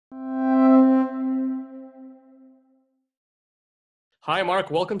Hi, Mark.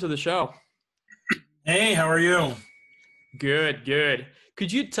 Welcome to the show. Hey, how are you? Good, good.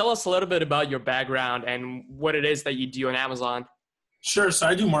 Could you tell us a little bit about your background and what it is that you do on Amazon? Sure. So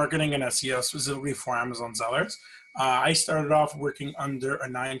I do marketing and SEO specifically for Amazon sellers. I started off working under a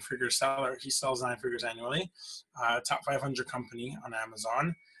nine-figure seller. He sells nine figures annually, top 500 company on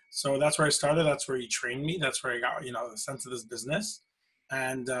Amazon. So that's where I started. That's where he trained me. That's where I got, the sense of this business.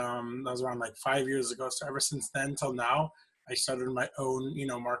 And that was around like 5 years ago. So ever since then till now, I started my own,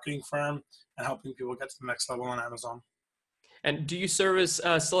 marketing firm and helping people get to the next level on Amazon. And do you service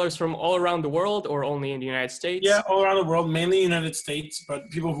sellers from all around the world or only in the United Yeah, States? all around the world, mainly United States, but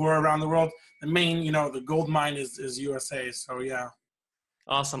people who are around the world, the main, the gold mine is USA. So yeah.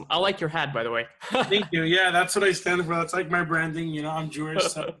 Awesome. I like your hat, by the way. Thank you. Yeah, that's what I stand for. That's like my branding. I'm Jewish,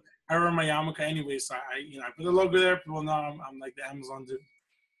 so I wear my yarmulke anyway. So I put the logo there. People know I'm like the Amazon dude.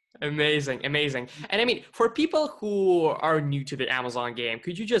 Amazing, amazing. And I mean, for people who are new to the Amazon game,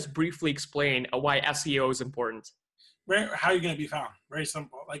 could you just briefly explain why SEO is important? How are you going to be found? Very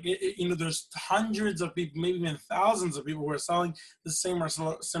simple. Like there's hundreds of people, maybe even thousands of people who are selling the same or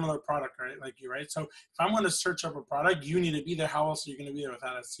similar product, right? Like you, right? So if I'm going to search up a product, you need to be there. How else are you going to be there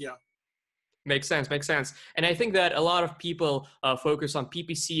without SEO? Makes sense, makes sense. And I think that a lot of people focus on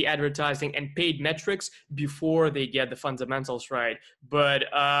PPC advertising and paid metrics before they get the fundamentals right. But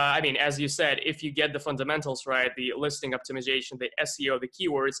I mean, as you said, if you get the fundamentals right, the listing optimization, the SEO, the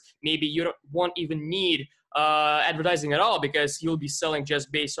keywords, maybe won't even need advertising at all because you'll be selling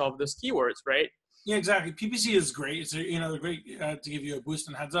just based off those keywords, right? Yeah, exactly. PPC is great. It's great to give you a boost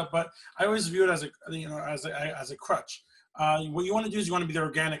and heads up, but I always view it as a crutch. What you want to do is you want to be there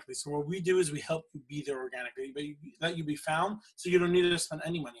organically. So what we do is we help you be there organically, but let you be found, so you don't need to spend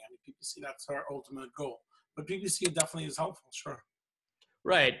any money on PPC. That's our ultimate goal. But PPC definitely is helpful, sure.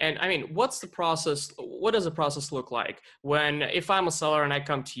 Right. And I mean, what's the process? What does the process look like when, if I'm a seller and I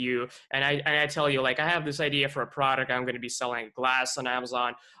come to you and I tell you, like, I have this idea for a product, I'm going to be selling glass on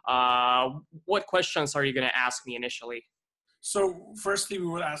Amazon. What questions are you going to ask me initially? So firstly, we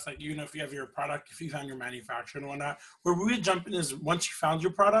would ask, like, if you have your product, if you found your manufacturer and whatnot. Where we would jump in is once you found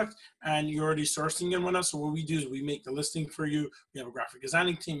your product and you're already sourcing and whatnot. So what we do is we make the listing for you. We have a graphic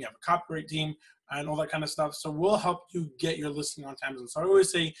designing team, you have a copyright team, and all that kind of stuff. So we'll help you get your listing on Amazon. So I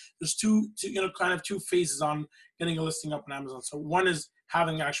always say there's kind of two phases on getting a listing up on Amazon. So one is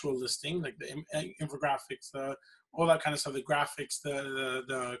having actual listing, like the infographics, all that kind of stuff, the graphics,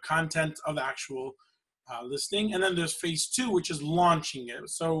 the content of the actual listing. And then there's phase two, which is launching it.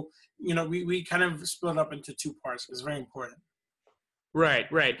 So, we kind of split it up into two parts. It's very important. Right,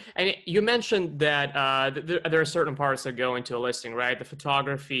 right. And you mentioned that there are certain parts that go into a listing, right? The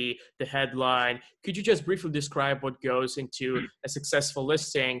photography, the headline. Could you just briefly describe what goes into a successful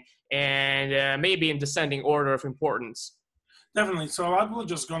listing and maybe in descending order of importance? Definitely. So a lot of people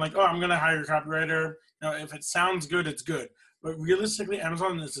just go like, oh, I'm going to hire a copywriter. If it sounds good, it's good. But realistically,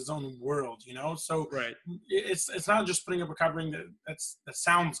 Amazon is its own world. So Right. it's not just putting up a copywriting that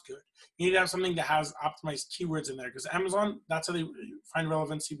sounds good. You need to have something that has optimized keywords in there, because Amazon, that's how they find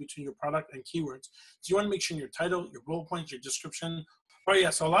relevancy between your product and keywords. So you want to make sure your title, your bullet points, your description. Oh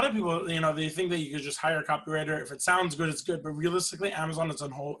yeah, so a lot of people, they think that you could just hire a copywriter. If it sounds good, it's good. But realistically, Amazon is a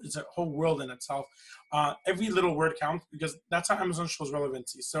whole world in itself. Every little word counts, because that's how Amazon shows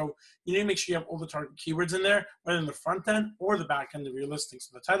relevancy. So you need to make sure you have all the target keywords in there, whether in the front end or the back end of your listing.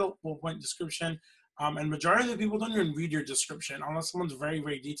 So the title, bullet point, description. And majority of the people don't even read your description unless someone's very,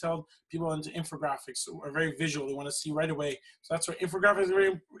 very detailed. People into infographics are very visual. They want to see right away. So that's why infographics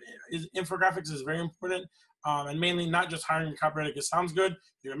is very important. And mainly not just hiring a copywriter because it sounds good.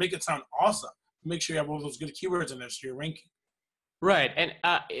 You're going to make it sound awesome. Make sure you have all those good keywords in there so you're ranking. Right. And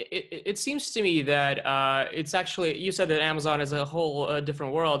it seems to me that it's actually, you said that Amazon is a whole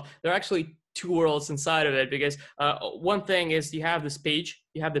different world. There are actually two worlds inside of it, because one thing is you have this page,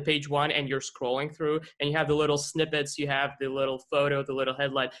 you have the page one and you're scrolling through, and you have the little snippets, you have the little photo, the little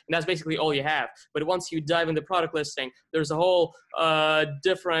headline, and that's basically all you have. But once you dive in the product listing, there's a whole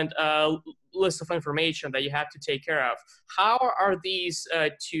different list of information that you have to take care of. How are these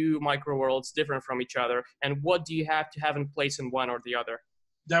two micro worlds different from each other, and what do you have to have in place in one or the other?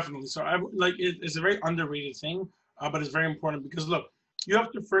 Definitely. So it's a very underrated thing, but it's very important because look, you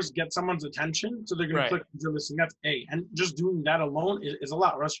have to first get someone's attention, so they're going to Right. click into your listing. That's A. And just doing that alone is a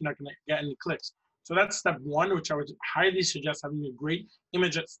lot, or else you're not going to get any clicks. So that's step one, which I would highly suggest having a great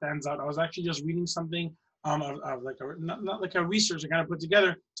image that stands out. I was actually just reading something of like not like a research I kind of put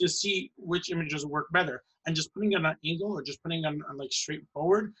together to see which images work better. And just putting it on an angle or just putting it on like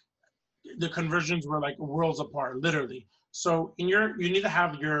straightforward, the conversions were like worlds apart, literally. So you need to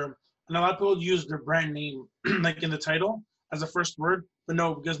have and a lot of people use their brand name like in the title. as a first word, but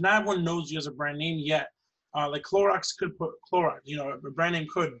no, because not everyone knows you as a brand name yet. Like Clorox could put Clorox, a brand name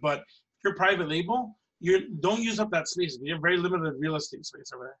could, but if you're private label, you don't use up that space. You have very limited real estate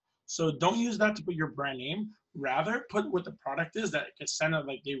space over there. So don't use that to put your brand name. Rather, put what the product is that it can send it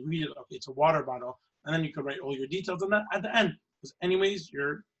like they read it. Okay, it's a water bottle, and then you could write all your details on that at the end. Because anyways,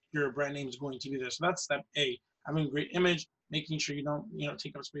 your brand name is going to be there. So that's step A: having a great image, making sure you don't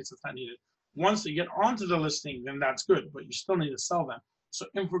take up space that's not needed. Once they get onto the listing, then that's good, but you still need to sell them. So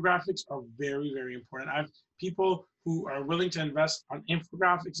infographics are very, very important. I have people who are willing to invest on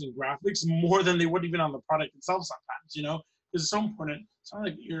infographics and graphics more than they would even on the product itself sometimes, because it's so important. It's not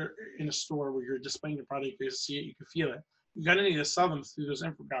like you're in a store where you're displaying the product, you can see it, you can feel it. You gotta need to sell them through those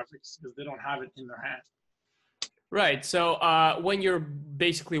infographics because they don't have it in their hand. Right. So when you're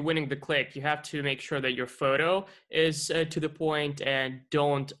basically winning the click, you have to make sure that your photo is to the point and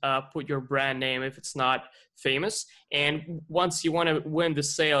don't put your brand name if it's not famous. And once you want to win the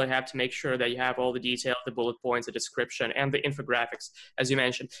sale, you have to make sure that you have all the details, the bullet points, the description, and the infographics, as you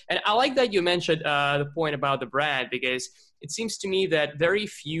mentioned. And I like that you mentioned the point about the brand, because it seems to me that very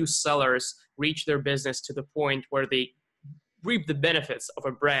few sellers reach their business to the point where they reap the benefits of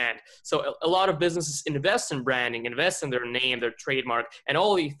a brand. So a lot of businesses invest in branding, invest in their name, their trademark, and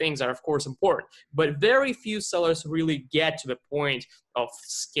all these things are of course important. But very few sellers really get to the point of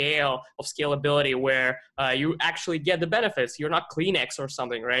scalability where you actually get the benefits. You're not Kleenex or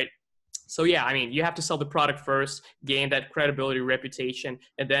something, right? So yeah, I mean, you have to sell the product first, gain that credibility, reputation,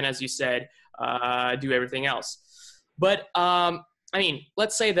 and then, as you said, do everything else. But I mean,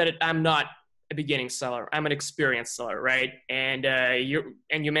 let's say that I'm not a beginning seller. I'm an experienced seller, right? And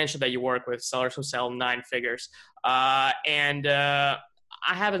you mentioned that you work with sellers who sell 9 figures, and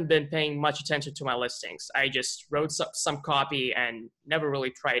I haven't been paying much attention to my listings. I just wrote some copy and never really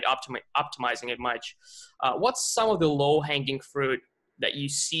tried optimizing it much. What's some of the low-hanging fruit that you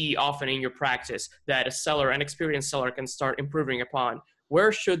see often in your practice that a seller, an experienced seller, can start improving upon?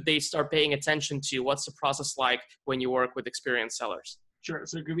 Where should they start paying attention to? What's the process like when you work with experienced sellers? Sure.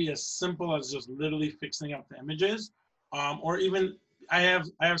 So it could be as simple as just literally fixing up the images, or even I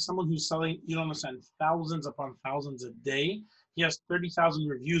have someone who's selling, you don't understand, thousands upon thousands a day. He has 30,000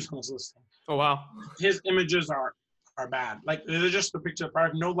 reviews on his listing. Oh wow! His images are bad. Like they're just a picture of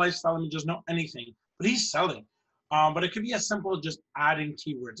product, no lifestyle images, no anything. But he's selling. But it could be as simple as just adding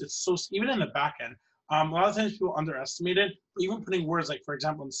keywords. It's so even in the back end. A lot of times people underestimate it. Even putting words like, for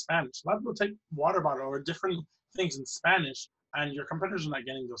example, in Spanish. A lot of people type water bottle or different things in Spanish, and your competitors are not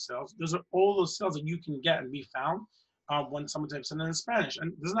getting those sales. Those are all those sales that you can get and be found when someone types in Spanish.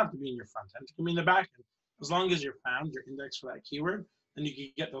 And it doesn't have to be in your front end. It can be in the back end. As long as you're found, you're indexed for that keyword, then you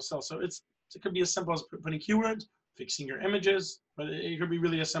can get those sales. So it could be as simple as putting keywords, fixing your images, but it could be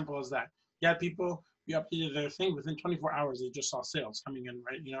really as simple as that. Yeah, people, you updated their thing within 24 hours, they just saw sales coming in,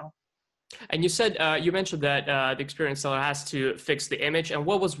 right? And you said you mentioned that the experienced seller has to fix the image. And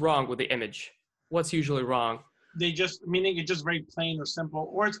what was wrong with the image? What's usually wrong? They just, meaning it's just very plain or simple,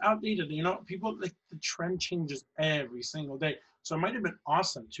 or it's outdated. People, like, the trend changes every single day. So it might have been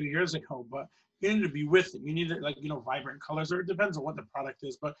awesome 2 years ago, but you need to be with it. You need it, like, vibrant colors, or it depends on what the product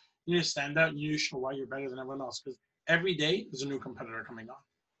is, but you need to stand out. You need to show why you're better than everyone else, because every day there's a new competitor coming on.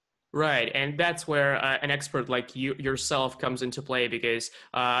 Right, and that's where an expert like you yourself comes into play, because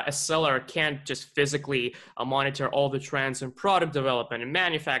a seller can't just physically monitor all the trends in product development and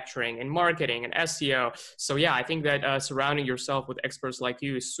manufacturing and marketing and SEO. So yeah, I think that surrounding yourself with experts like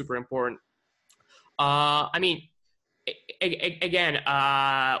you is super important. I mean, again,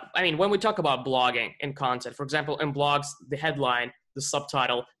 I mean, when we talk about blogging and content, for example, in blogs, the headline, the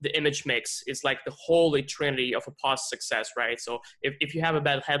subtitle, the image mix is like the holy trinity of a post success, right? So if you have a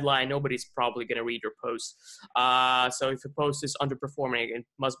bad headline, nobody's probably going to read your post. So if a post is underperforming, it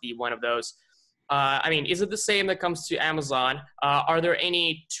must be one of those. I mean, is it the same that comes to Amazon? Are there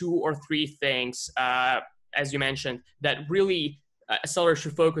any 2 or 3 things, as you mentioned, that really a seller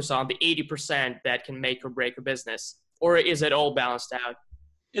should focus on, the 80% that can make or break a business? Or is it all balanced out?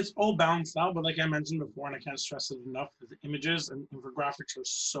 It's all balanced out, but like I mentioned before, and I can't stress it enough, that the images and infographics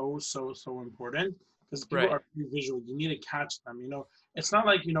are so important, because people Right. are pretty visual. You need to catch them. It's not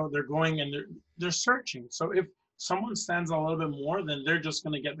like they're going and they're searching. So if someone stands out a little bit more, then they're just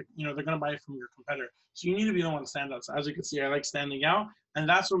gonna get they're gonna buy it from your competitor. So you need to be the one to stand out. So as you can see, I like standing out, and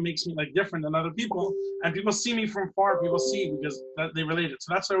that's what makes me like different than other people. And people see me from far. People see because they relate it.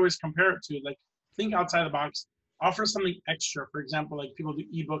 So that's what I always compare it to. Like, think outside the box, offer something extra. For example, like people do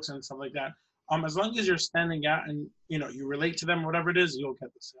ebooks and stuff like that. As long as you're standing out and you relate to them, whatever it is, you'll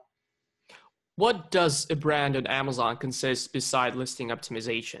get the sale. What does a brand on Amazon consist beside listing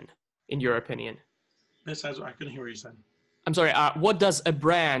optimization, in your opinion? This has, I couldn't hear what you said. I'm sorry, what does a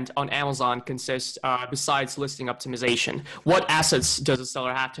brand on Amazon consist besides listing optimization? What assets does a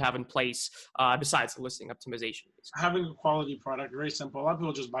seller have to have in place besides listing optimization? Having a quality product, very simple. A lot of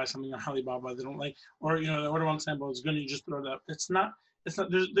people just buy something on Alibaba they don't like, or they order one sample, it's good, and you just throw it up. It's not.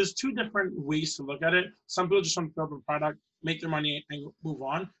 There's two different ways to look at it. Some people just want to throw up a product, make their money, and move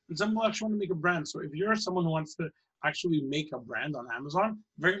on. And some people actually want to make a brand. So if you're someone who wants to actually make a brand on Amazon,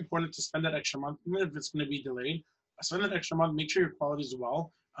 very important to spend that extra month, even if it's going to be delayed. Spend that extra month, make sure your quality is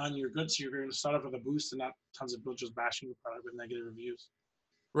well and you're good. So you're going to start off with a boost and not tons of people just bashing your product with negative reviews.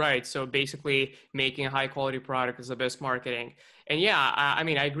 Right. So basically, making a high quality product is the best marketing. And yeah, I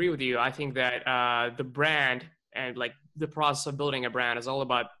mean, I agree with you. I think that the brand and like the process of building a brand is all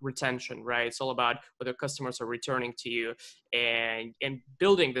about retention, right? It's all about whether customers are returning to you and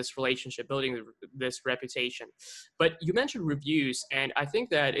building this relationship, building this reputation. But you mentioned reviews, and I think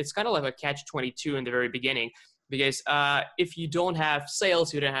that it's kind of like a catch-22 in the very beginning. Because if you don't have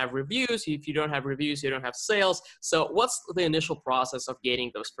sales, you don't have reviews. If you don't have reviews, you don't have sales. So what's the initial process of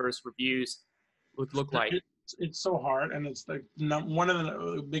getting those first reviews would look like? It's so hard, and it's like one of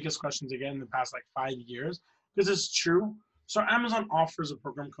the biggest questions again in the past like 5 years because it's true. So Amazon offers a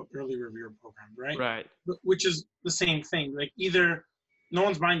program called Early Reviewer Program, right? Right. Which is the same thing. Like either no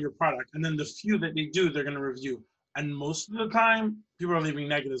one's buying your product, and then the few that they do, they're going to review. And most of the time, people are leaving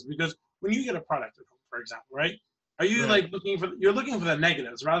negatives because when you get a product, for example, right? Are you Right. like you're looking for the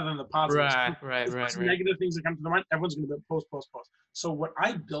negatives rather than the positives? Right. Right. If Right. there's Right. negative things that come to the mind, everyone's going to post, post, post. So what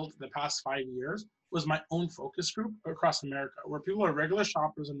I built the past 5 years was my own focus group across America, where people are regular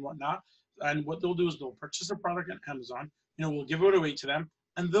shoppers and whatnot. And what they'll do is they'll purchase a product on Amazon. We'll give it away to them,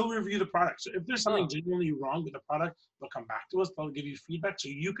 and they'll review the product. So if there's something Oh. genuinely wrong with the product, they'll come back to us. They'll give you feedback so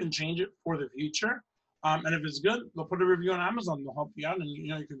you can change it for the future. And if it's good, they'll put a review on Amazon. They'll help you out, and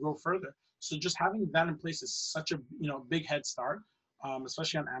you can grow further. So just having that in place is such a big head start,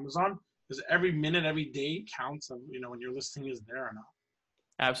 especially on Amazon, because every minute, every day counts of when your listing is there or not.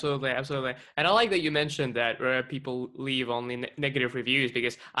 Absolutely, absolutely. And I like that you mentioned that people leave only negative reviews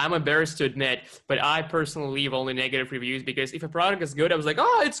because I'm embarrassed to admit, but I personally leave only negative reviews because if a product is good, I was like,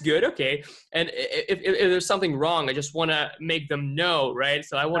 oh, it's good, okay. And if there's something wrong, I just want to make them know, right?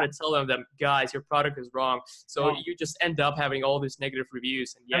 So I want to tell them that, guys, your product is wrong. So Wrong. you just end up having all these negative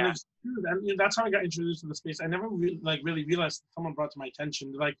reviews. And And yeah, it's true. And that's how I got introduced to the space. I never really realized someone brought to my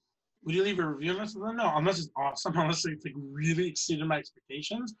attention. They're like, would you leave a review? And I said, no, unless it's awesome, unless it's like really exceeded my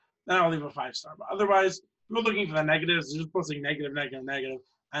expectations, then I'll leave a 5-star. But otherwise, we're looking for the negatives. They're just posting negative, negative, negative.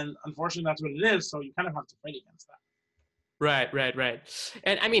 And unfortunately, that's what it is. So you kind of have to fight against that. right, right, right.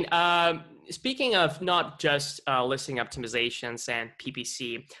 And I mean, speaking of not just listing optimizations and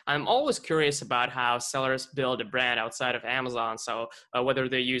PPC, I'm always curious about how sellers build a brand outside of Amazon. So whether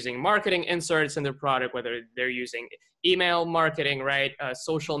they're using marketing inserts in their product, whether they're using email marketing, right,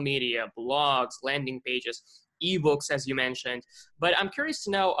 social media, blogs, landing pages, ebooks, as you mentioned. But I'm curious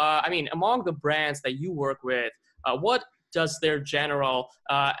to know, I mean, among the brands that you work with, what does their general,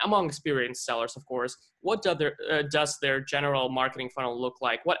 among experienced sellers, of course, what does their general marketing funnel look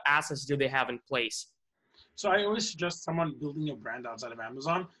like? What assets do they have in place? So I always suggest someone building a brand outside of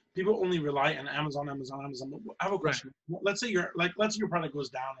Amazon. People only rely on Amazon, Amazon, Amazon. But I have a Right. question. Let's say your product goes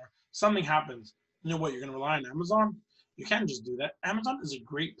down or something happens. You know what? You're going to rely on Amazon. You can't just do that. Amazon is a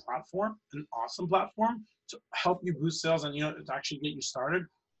great platform, an awesome platform to help you boost sales and to actually get you started.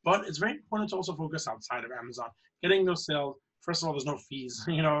 But it's very important to also focus outside of Amazon, getting those sales. First of all, there's no fees,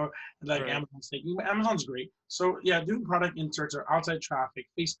 like Right. Amazon's taking. But Amazon's great. So yeah, doing product inserts or outside traffic,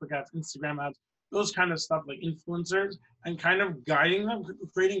 Facebook ads, Instagram ads, those kind of stuff like influencers and kind of guiding them,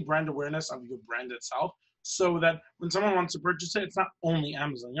 creating brand awareness of your brand itself so that when someone wants to purchase it, it's not only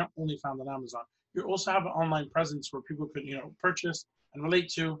Amazon. You're not only found on Amazon. You also have an online presence where people could, purchase and relate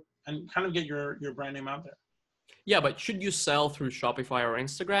to and kind of get your brand name out there. Yeah, but should you sell through Shopify or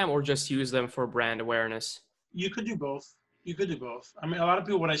Instagram or just use them for brand awareness? You could do both. You could do both. I mean, a lot of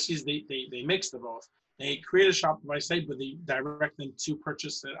people, what I see is they mix the both. They create a Shopify site, but they direct them to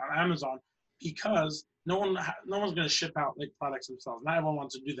purchase it on Amazon because no one's going to ship out like products themselves. Not everyone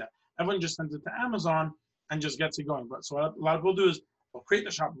wants to do that. Everyone just sends it to Amazon and just gets it going. But so what a lot of people do is they'll create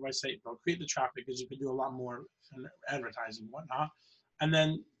the Shopify site, they'll create the traffic because you can do a lot more advertising and whatnot, and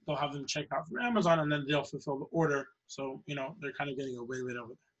then they'll have them check out through Amazon, and then they'll fulfill the order. So they're kind of getting a win-win over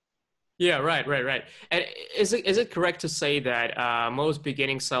there. Yeah, right, right, right. And is it correct to say that most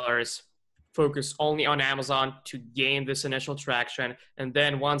beginning sellers focus only on Amazon to gain this initial traction. And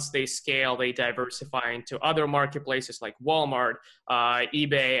then once they scale, they diversify into other marketplaces like Walmart,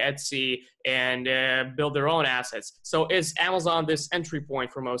 eBay, Etsy, and build their own assets. So is Amazon this entry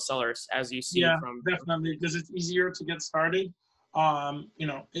point for most sellers, as you see Yeah, from? definitely, because it's easier to get started. Yeah,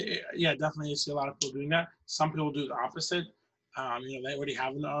 definitely, I see a lot of people doing that. Some people do the opposite. They already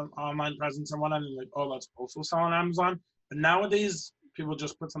have an online presence and whatnot, and like, oh, let's also sell on Amazon. But nowadays, people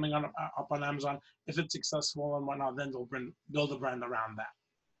just put something up on Amazon. If it's successful and whatnot, then they'll build a brand around that.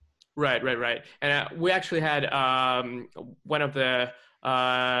 Right, right, right. And we actually had one of the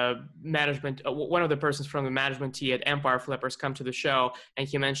one of the persons from the management team at Empire Flippers come to the show, and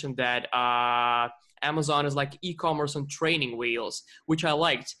he mentioned that Amazon is like e-commerce on training wheels, which I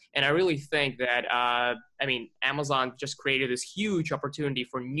liked, and I really think that Amazon just created this huge opportunity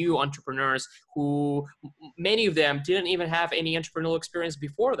for new entrepreneurs who many of them didn't even have any entrepreneurial experience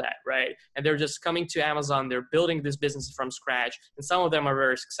before that, right? And they're just coming to Amazon, they're building this business from scratch, and some of them are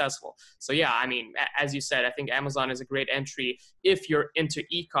very successful. So yeah, I mean, as you said, I think Amazon is a great entry if you're into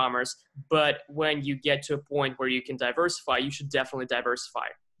e-commerce, but when you get to a point where you can diversify, you should definitely diversify.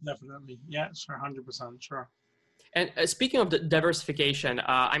 Definitely, yeah, sure, 100%, sure. And speaking of the diversification,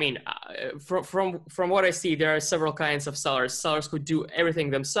 from what I see, there are several kinds of sellers: sellers who do everything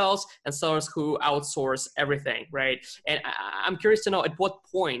themselves, and sellers who outsource everything, right? And I'm curious to know, at what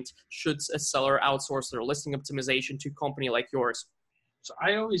point should a seller outsource their listing optimization to a company like yours? So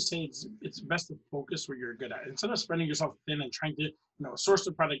I always say it's best to focus where you're good at. Instead of spreading yourself thin and trying to, source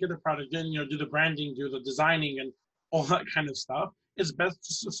the product, get the product in, do the branding, do the designing and all that kind of stuff. It's best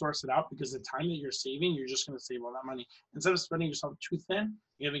just to source it out, because the time that you're saving, you're just going to save all that money. Instead of spreading yourself too thin,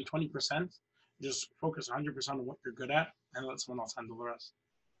 you're having 20%, just focus 100% on what you're good at and let someone else handle the rest.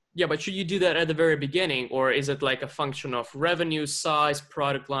 Yeah, but should you do that at the very beginning, or is it like a function of revenue, size,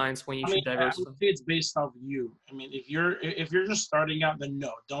 product lines when you I mean, should I would diversify? say it's based off you. I mean, if you're just starting out, then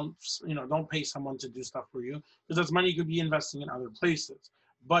no, don't pay someone to do stuff for you, because that's money you could be investing in other places.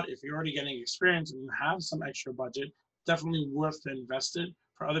 But if you're already getting experience and you have some extra budget, definitely worth to invest it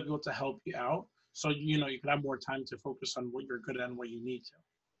for other people to help you out. So you could have more time to focus on what you're good at and what you need to.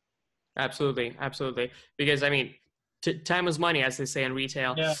 Absolutely, absolutely. Because I mean, time is money, as they say in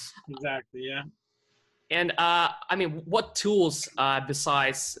retail. Yeah, exactly. Yeah. And what tools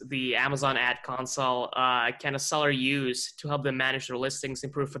besides the Amazon Ad Console can a seller use to help them manage their listings,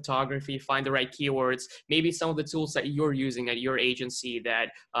 improve photography, find the right keywords? Maybe some of the tools that you're using at your agency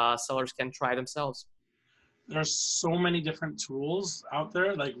that sellers can try themselves. There's so many different tools out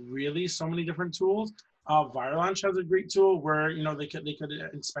there, like really so many different tools. Launch has a great tool where they could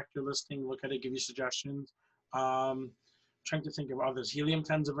inspect your listing, look at it, give you suggestions. Um, Trying to think of others. Helium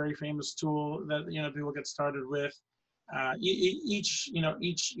 10 is a very famous tool that people get started with. Each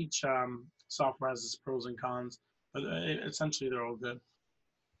software has its pros and cons, but essentially they're all good.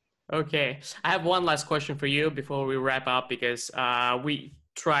 Okay, I have one last question for you before we wrap up, because we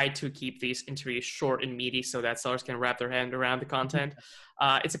try to keep these interviews short and meaty so that sellers can wrap their hand around the content.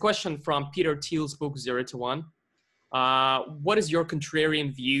 It's a question from Peter Thiel's book, 0 to 1. What is your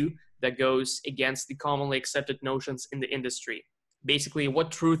contrarian view that goes against the commonly accepted notions in the industry? Basically,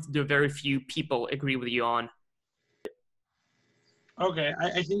 what truth do very few people agree with you on? Okay,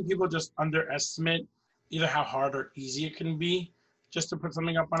 I think people just underestimate either how hard or easy it can be just to put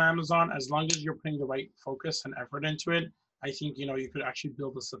something up on Amazon. As long as you're putting the right focus and effort into it, I think you could actually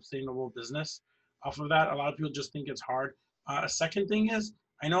build a sustainable business off of that. A lot of people just think it's hard. A second thing is,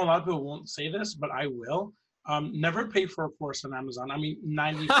 I know a lot of people won't say this, but I will. Never pay for a course on Amazon. I mean,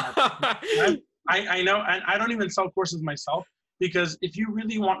 95. I know, and I don't even sell courses myself, because if you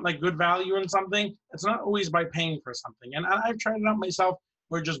really want like good value in something, it's not always by paying for something. And I've tried it out myself,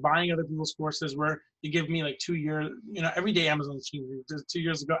 where just buying other people's courses, where you give me like 2 years, every day Amazon's changing. 2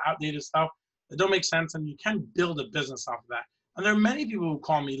 years ago, outdated stuff that don't make sense, and you can build a business off of that. And there are many people who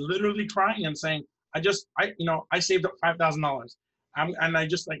call me literally crying and saying, I saved up $5,000. And I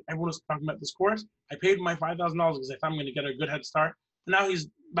just like, everyone was talking about this course. I paid my $5,000 because I thought I'm going to get a good head start. And now he's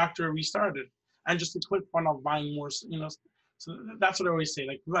back to restarted. And just a quick fun of buying more, so that's what I always say.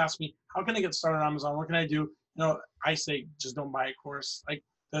 Like, people ask me, how can I get started on Amazon? What can I do? I say, just don't buy a course. Like,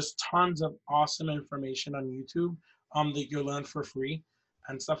 there's tons of awesome information on YouTube that you'll learn for free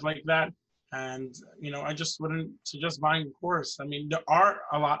and stuff like that. And, I just wouldn't suggest buying a course. I mean, there are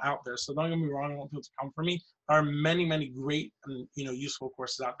a lot out there. So don't get me wrong. I want people to come for me. There are many, many great and, useful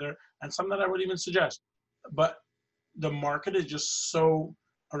courses out there, and some that I would even suggest. But the market is just so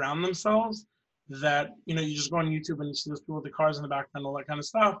around themselves that you just go on YouTube and you see those people with the cars in the background, all that kind of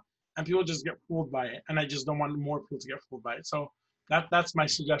stuff, and people just get fooled by it. And I just don't want more people to get fooled by it. So that's my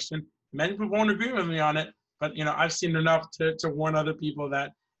suggestion. Many people won't agree with me on it, but I've seen enough to warn other people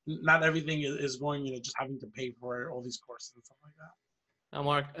that not everything is going, just having to pay for all these courses and stuff like that. Now,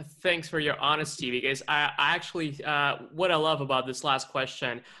 Mark, thanks for your honesty because I actually, what I love about this last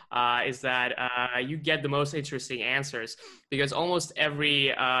question is that you get the most interesting answers because almost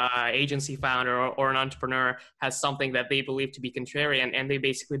every agency founder or an entrepreneur has something that they believe to be contrarian and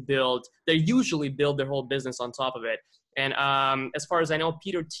they usually build their whole business on top of it. And as far as I know,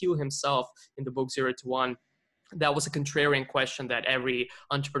 Peter Thiel himself in the book Zero to One, that was a contrarian question that every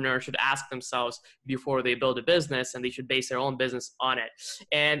entrepreneur should ask themselves before they build a business, and they should base their own business on it.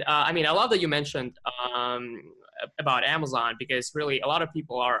 And I mean, I love that you mentioned about Amazon because really a lot of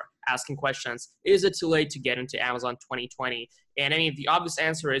people are asking questions. Is it too late to get into Amazon 2020? And I mean, the obvious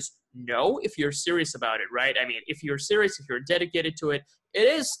answer is no, if you're serious about it, right? I mean, if you're serious, if you're dedicated to it, it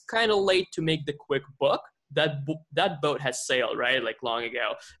is kind of late to make the quick buck. That boat has sailed, right? Like long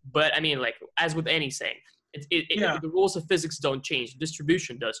ago. But I mean, like as with anything, Yeah, the rules of physics don't change.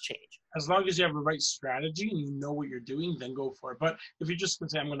 Distribution does change. as long as you have the right strategy and you know what you're doing, then go for it. But if you're just gonna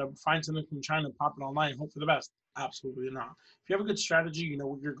say, I'm gonna find something from China, pop it online, hope for the best, absolutely not. If you have a good strategy, you know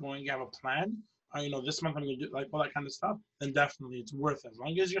where you're going, you have a plan. This month I'm gonna do like all that kind of stuff. Then definitely it's worth it. As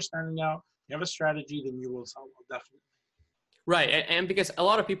long as you're standing out, you have a strategy, then you will sell well, definitely. Right, and because a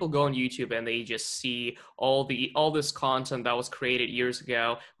lot of people go on YouTube and they just see all this content that was created years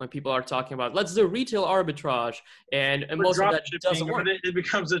ago when people are talking about let's do retail arbitrage, and Or most of drop that doesn't shipping, or work. it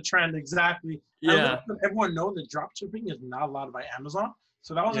becomes a trend, exactly. And Yeah, everyone know that drop shipping is not allowed by Amazon.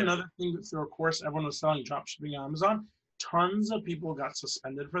 So that was yeah, another thing through a course everyone was selling drop shipping on Amazon. Tons of people got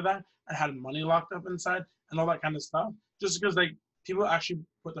suspended for that and had money locked up inside and all that kind of stuff. Just because like people actually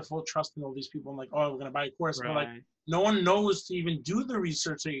put their full trust in all these people and like, oh, we're gonna buy a course. But like right. no one knows to even do the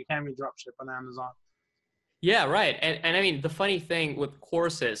research so you can't even drop ship on Amazon. Yeah, right. And I mean, the funny thing with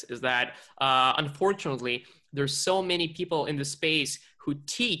courses is that unfortunately, there's so many people in the space who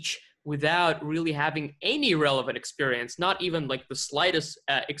teach without really having any relevant experience, not even like the slightest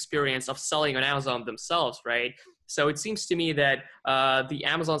experience of selling on Amazon themselves, right? So it seems to me that the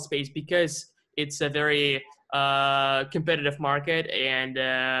Amazon space, because it's a very competitive market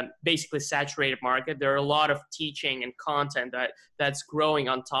and basically saturated market, there are a lot of teaching and content that's growing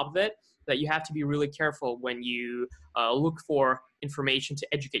on top of it that you have to be really careful when you look for information to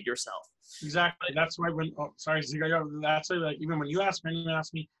educate yourself. Exactly. That's why sorry, that's why like even when you ask me, anyone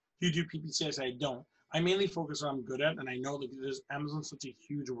asks me, do you do PPC? I say I don't. I mainly focus on what I'm good at, and I know that there's Amazon's such a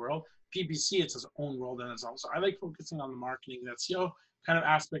huge world. PPC, it's its own world in itself. So I like focusing on the marketing, that SEO kind of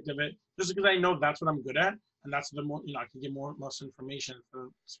aspect of it, just because I know that's what I'm good at, and that's the more I can get most information for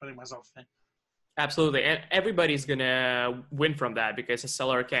spreading myself thin. Absolutely. And everybody's going to win from that because a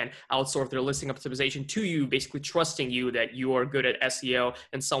seller can outsource their listing optimization to you, basically trusting you that you are good at SEO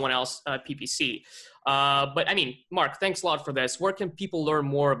and someone else PPC. But I mean, Mark, thanks a lot for this. Where can people learn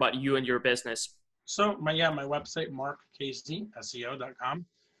more about you and your business? So my website, markkcseo.com.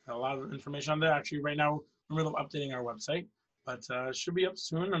 A lot of information on there. Actually, right now, we're in the middle of updating our website, but should be up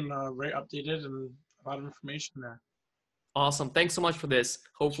soon and very updated and a lot of information there. Awesome. Thanks so much for this.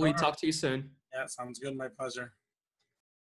 Hopefully Sure. talk to you soon. Yeah, sounds good. My pleasure.